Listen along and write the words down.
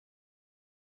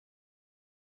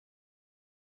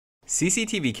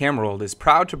CCTV Camera World is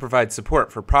proud to provide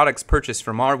support for products purchased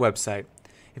from our website.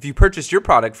 If you purchased your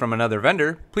product from another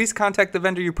vendor, please contact the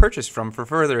vendor you purchased from for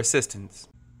further assistance.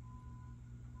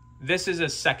 This is a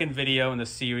second video in the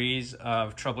series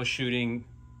of troubleshooting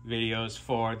videos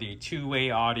for the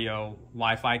two-way audio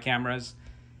Wi-Fi cameras.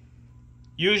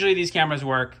 Usually these cameras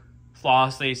work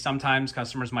flawlessly. Sometimes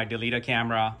customers might delete a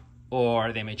camera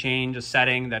or they may change a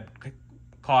setting that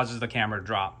causes the camera to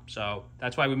drop. So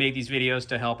that's why we make these videos,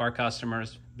 to help our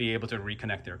customers be able to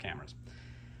reconnect their cameras.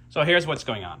 So here's what's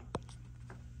going on.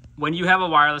 When you have a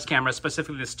wireless camera,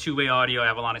 specifically this two-way audio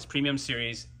Avalonics Premium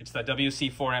Series, it's the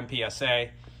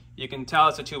WC4MPSA. You can tell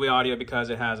it's a two-way audio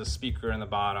because it has a speaker in the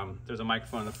bottom, there's a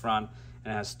microphone in the front,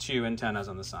 and it has two antennas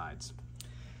on the sides.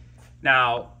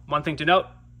 Now, one thing to note,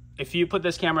 if you put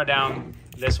this camera down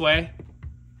this way,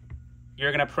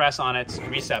 you're gonna press on its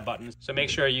reset button. So make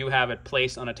sure you have it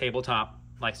placed on a tabletop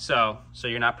like so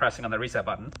you're not pressing on the reset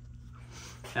button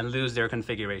and lose their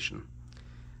configuration.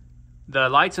 The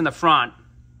lights in the front,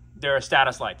 they're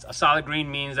status lights. A solid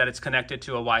green means that it's connected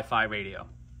to a Wi-Fi radio.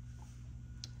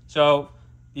 So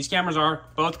these cameras are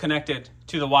both connected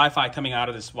to the Wi-Fi coming out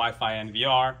of this Wi-Fi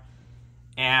NVR.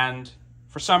 And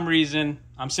for some reason,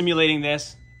 I'm simulating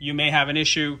this. You may have an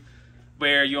issue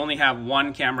where you only have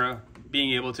one camera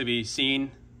being able to be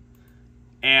seen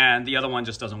and the other one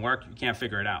just doesn't work. You can't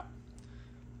figure it out.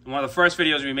 In one of the first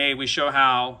videos we made, we show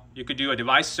how you could do a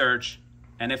device search,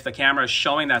 and if the camera is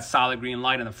showing that solid green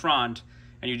light in the front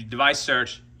and you do device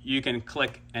search, you can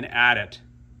click and add it.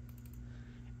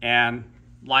 And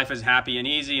life is happy and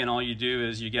easy, and all you do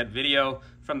is you get video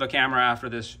from the camera after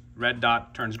this red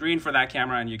dot turns green for that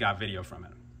camera, and you got video from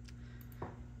it.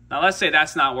 Now let's say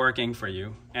that's not working for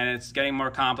you and it's getting more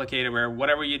complicated, where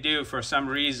whatever you do, for some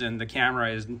reason the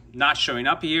camera is not showing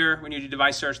up here when you do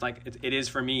device search like it is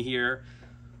for me here,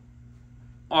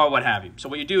 or what have you. So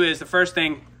what you do is, the first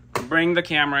thing, bring the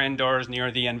camera indoors near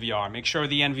the NVR. Make sure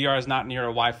the NVR is not near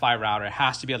a Wi-Fi router. It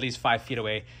has to be at least 5 feet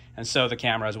away, and so the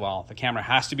camera as well. The camera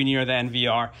has to be near the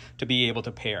NVR to be able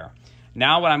to pair.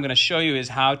 Now what I'm going to show you is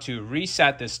how to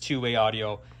reset this two-way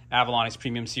audio Avalonics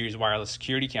Premium Series wireless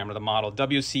security camera, the model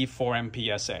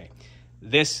WC4MPSA.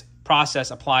 This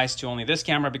process applies to only this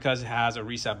camera because it has a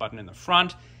reset button in the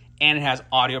front and it has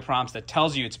audio prompts that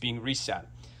tells you it's being reset.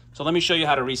 So let me show you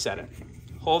how to reset it.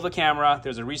 Hold the camera,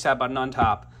 there's a reset button on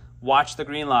top, watch the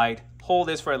green light, hold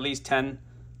this for at least 10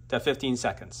 to 15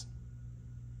 seconds.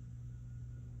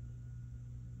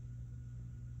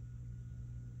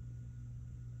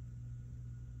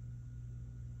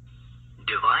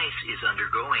 Device is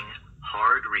undergoing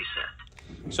hard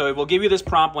reset. So it will give you this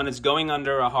prompt when it's going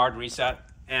under a hard reset,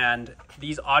 and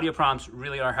these audio prompts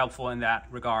really are helpful in that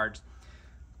regard.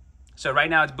 So right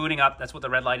now it's booting up, that's what the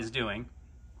red light is doing.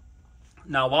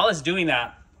 Now while it's doing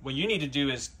that, what you need to do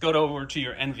is go over to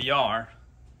your NVR,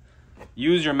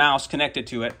 use your mouse connected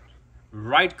to it,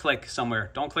 right click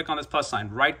somewhere, don't click on this plus sign,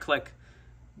 right click,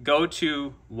 go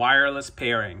to wireless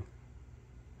pairing,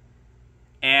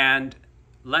 and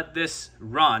let this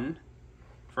run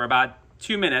for about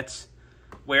 2 minutes,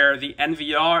 where the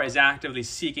NVR is actively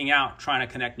seeking out, trying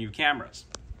to connect new cameras.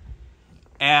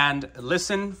 And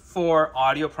listen for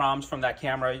audio prompts from that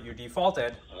camera you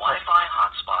defaulted. Wi-Fi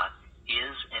hotspot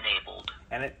is enabled.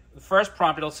 And the first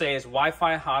prompt it'll say is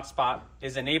Wi-Fi hotspot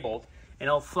is enabled, and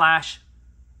it'll flash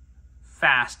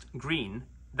fast green.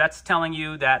 That's telling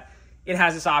you that it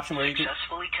has this option where you can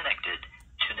successfully connected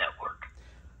to network.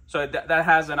 So that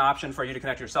has an option for you to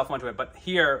connect your cell phone to it. But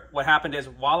here, what happened is,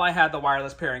 while I had the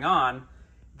wireless pairing on,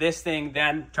 this thing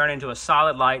then turned into a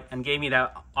solid light and gave me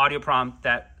that audio prompt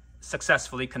that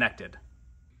successfully connected.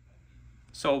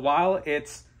 So while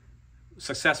it's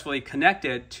successfully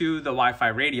connected to the Wi-Fi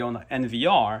radio and the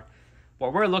NVR,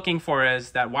 what we're looking for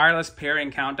is that wireless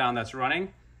pairing countdown that's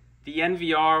running. The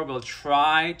NVR will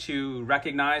try to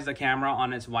recognize the camera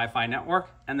on its Wi-Fi network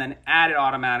and then add it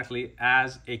automatically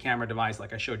as a camera device,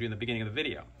 like I showed you in the beginning of the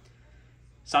video.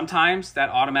 Sometimes that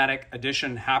automatic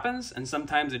addition happens and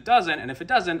sometimes it doesn't, and if it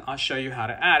doesn't, I'll show you how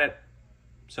to add it.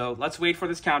 So let's wait for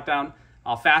this countdown.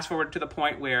 I'll fast forward to the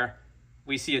point where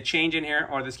we see a change in here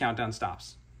or this countdown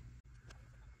stops.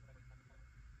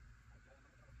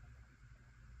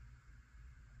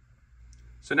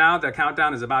 So now the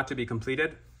countdown is about to be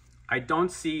completed. I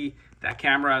don't see that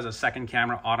camera as a second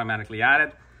camera automatically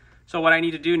added. So what I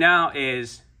need to do now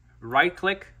is right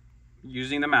click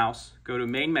using the mouse, go to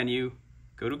main menu,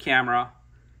 go to camera,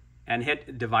 and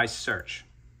hit device search.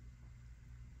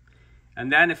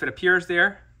 And then if it appears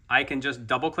there, I can just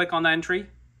double click on the entry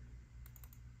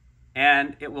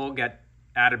and it will get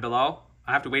added below.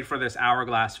 I have to wait for this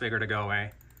hourglass figure to go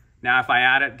away. Now if I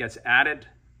add it, it gets added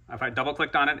If I double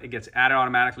clicked on it, it gets added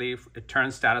automatically. It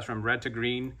turns status from red to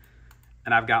green,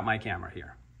 and I've got my camera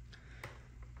here.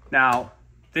 Now,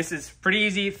 this is pretty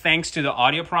easy thanks to the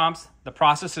audio prompts. The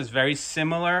process is very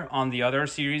similar on the other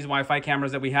series Wi-Fi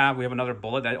cameras that we have. We have another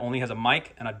bullet that only has a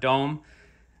mic and a dome.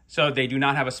 So they do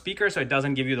not have a speaker, so it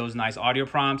doesn't give you those nice audio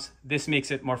prompts. This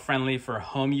makes it more friendly for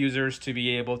home users to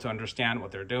be able to understand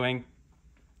what they're doing.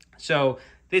 So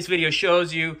this video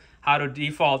shows you how to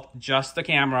default just the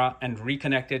camera and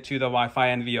reconnect it to the Wi-Fi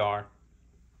NVR,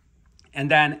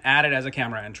 and then add it as a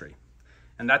camera entry.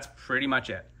 And that's pretty much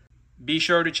it. Be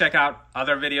sure to check out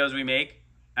other videos we make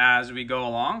as we go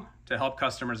along to help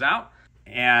customers out.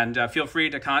 And feel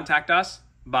free to contact us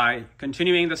by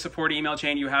continuing the support email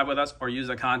chain you have with us, or use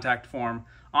the contact form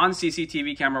on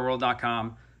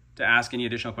cctvcameraworld.com to ask any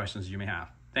additional questions you may have.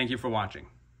 Thank you for watching.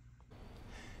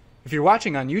 If you're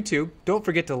watching on YouTube, don't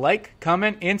forget to like,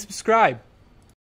 comment, and subscribe.